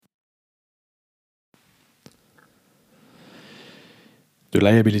The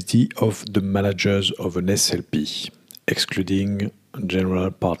liability of the managers of an SLP, excluding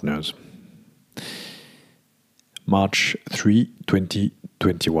general partners. March 3,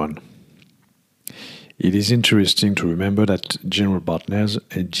 2021. It is interesting to remember that general partners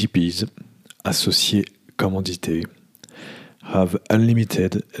and GPs, associés commandités, have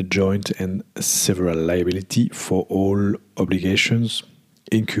unlimited joint and several liability for all obligations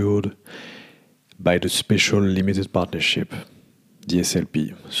incurred by the Special Limited Partnership, the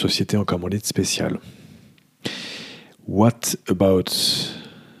SLP, Société en commandite spéciale. What about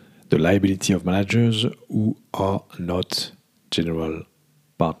the liability of managers who are not general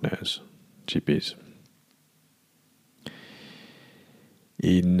partners, GPs?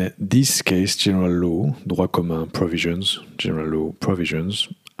 In this case, general law, droit commun provisions, general law provisions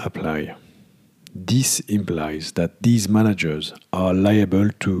apply. This implies that these managers are liable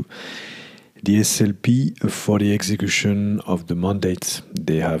to the SLP for the execution of the mandate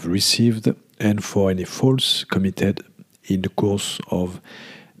they have received and for any faults committed in the course of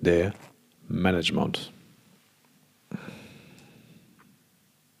their management.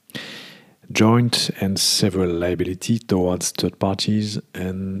 Joint and several liability towards third parties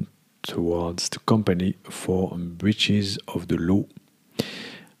and towards the company for breaches of the law,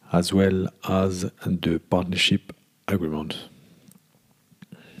 as well as the partnership agreement.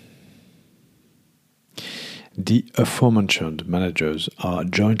 The aforementioned managers are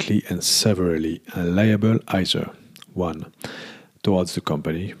jointly and severally liable either 1. Towards the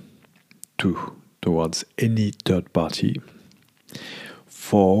company, 2. Towards any third party,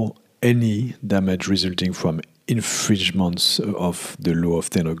 4. Any damage resulting from infringements of the law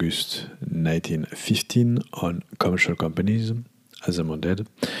of 10 August 1915 on commercial companies, as amended,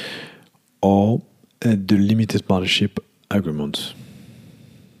 or the limited partnership agreement.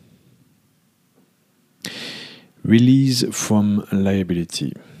 Release from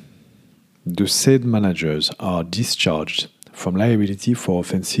liability. The said managers are discharged from liability for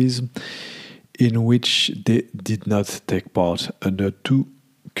offences in which they did not take part under 2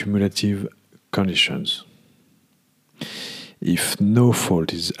 cumulative conditions. If no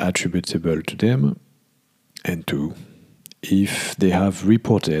fault is attributable to them, and 2. If they have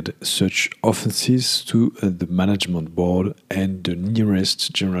reported such offences to the management board and the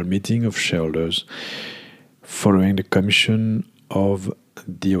nearest general meeting of shareholders following the commission of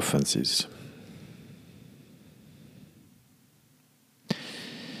the offences.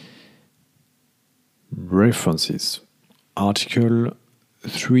 References. Article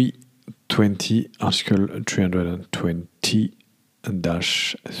 320, Article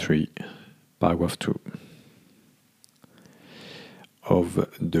 320-3, Paragraph 2 of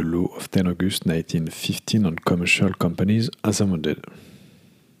the Law of 10 August 1915 on commercial companies as amended.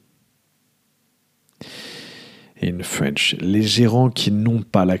 In French, les gérants qui n'ont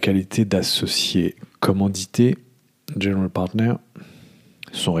pas la qualité d'associés commandités, General Partner,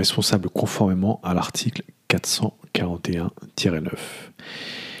 sont responsables conformément à l'article 441-9.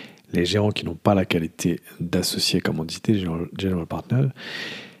 Les gérants qui n'ont pas la qualité d'associés commandités, General Partner,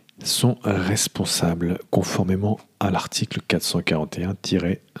 sont responsables conformément à l'article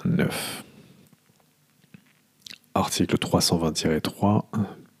 441-9. Article 320-3,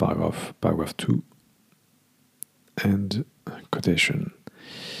 paragraph 2, and quotation.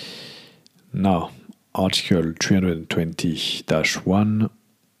 Now, Article 320-1,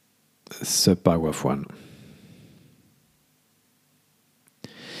 subparagraph 1.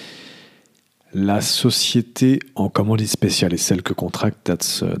 La société en commandite spéciale est celle que contracte.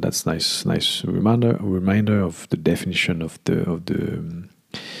 That's nice reminder of the definition of the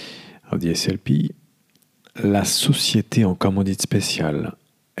SLP. La société en commandite spéciale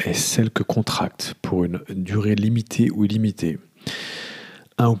est celle que contracte pour une durée limitée ou illimitée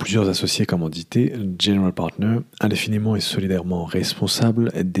un ou plusieurs associés commandités, General Partner, indéfiniment et solidairement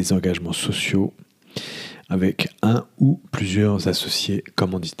responsable des engagements sociaux avec un ou plusieurs associés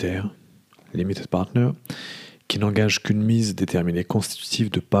commanditaires, Limited Partner, qui n'engagent qu'une mise déterminée constitutive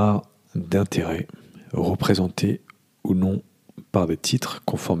de parts d'intérêt, représentées ou non par des titres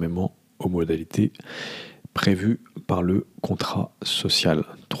conformément aux modalités prévues par le contrat social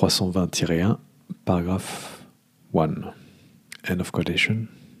 320-1, paragraphe 1. End of quotation.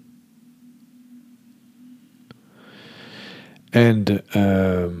 And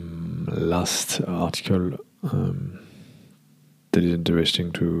last article that is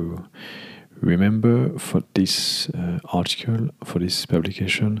interesting to remember for this article, for this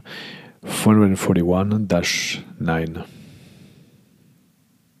publication, 441-9.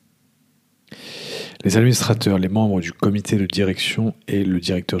 Les administrateurs, les membres du comité de direction et le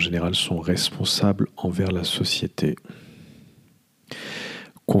directeur général sont responsables envers la société.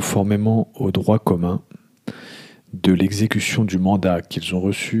 conformément au droit commun, de l'exécution du mandat qu'ils ont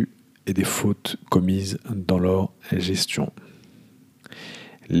reçu et des fautes commises dans leur gestion.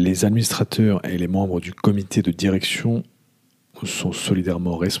 Les administrateurs et les membres du comité de direction sont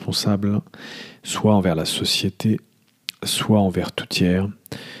solidairement responsables, soit envers la société, soit envers tout tiers,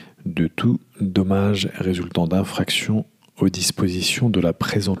 de tout dommage résultant d'infraction aux dispositions de la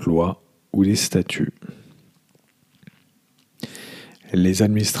présente loi ou des statuts. Les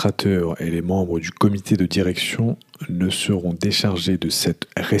administrateurs et les membres du comité de direction ne seront déchargés de cette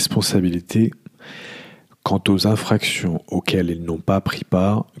responsabilité quant aux infractions auxquelles ils n'ont pas pris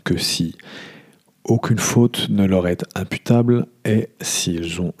part que si aucune faute ne leur est imputable et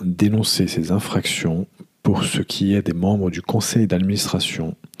s'ils ont dénoncé ces infractions pour ce qui est des membres du conseil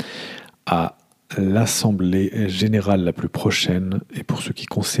d'administration à l'assemblée générale la plus prochaine et pour ce qui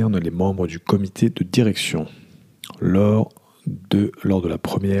concerne les membres du comité de direction lors de la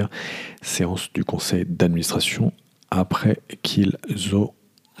première séance du conseil d'administration après qu'ils en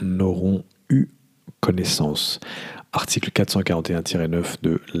auront eu connaissance. Article 441-9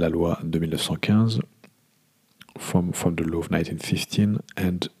 de la loi de 1915 from the law of 1915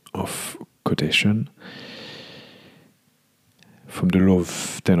 and of quotation from the law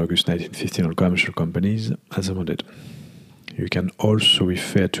of 10 August 1915 on commercial companies as amended. You can also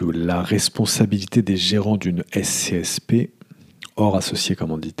refer to la responsabilité des gérants d'une SCSP hors associé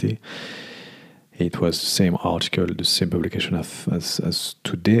commandité. It was the same article, the same publication as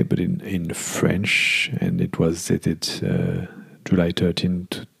today, but in French, and it was dated July 13,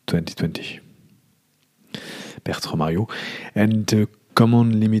 2020. Bertrand Mariot. And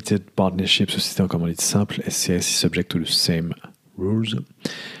common limited partnership, société en commandite simple, SCS, is subject to the same rules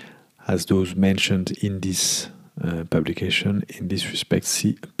as those mentioned in this publication. In this respect,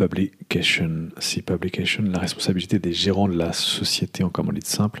 see publication. La responsabilité des gérants de la société en commandite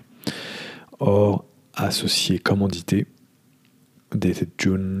simple or associé commandité, dated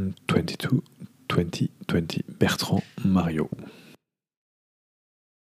June 22, 2020. Bertrand Mariot.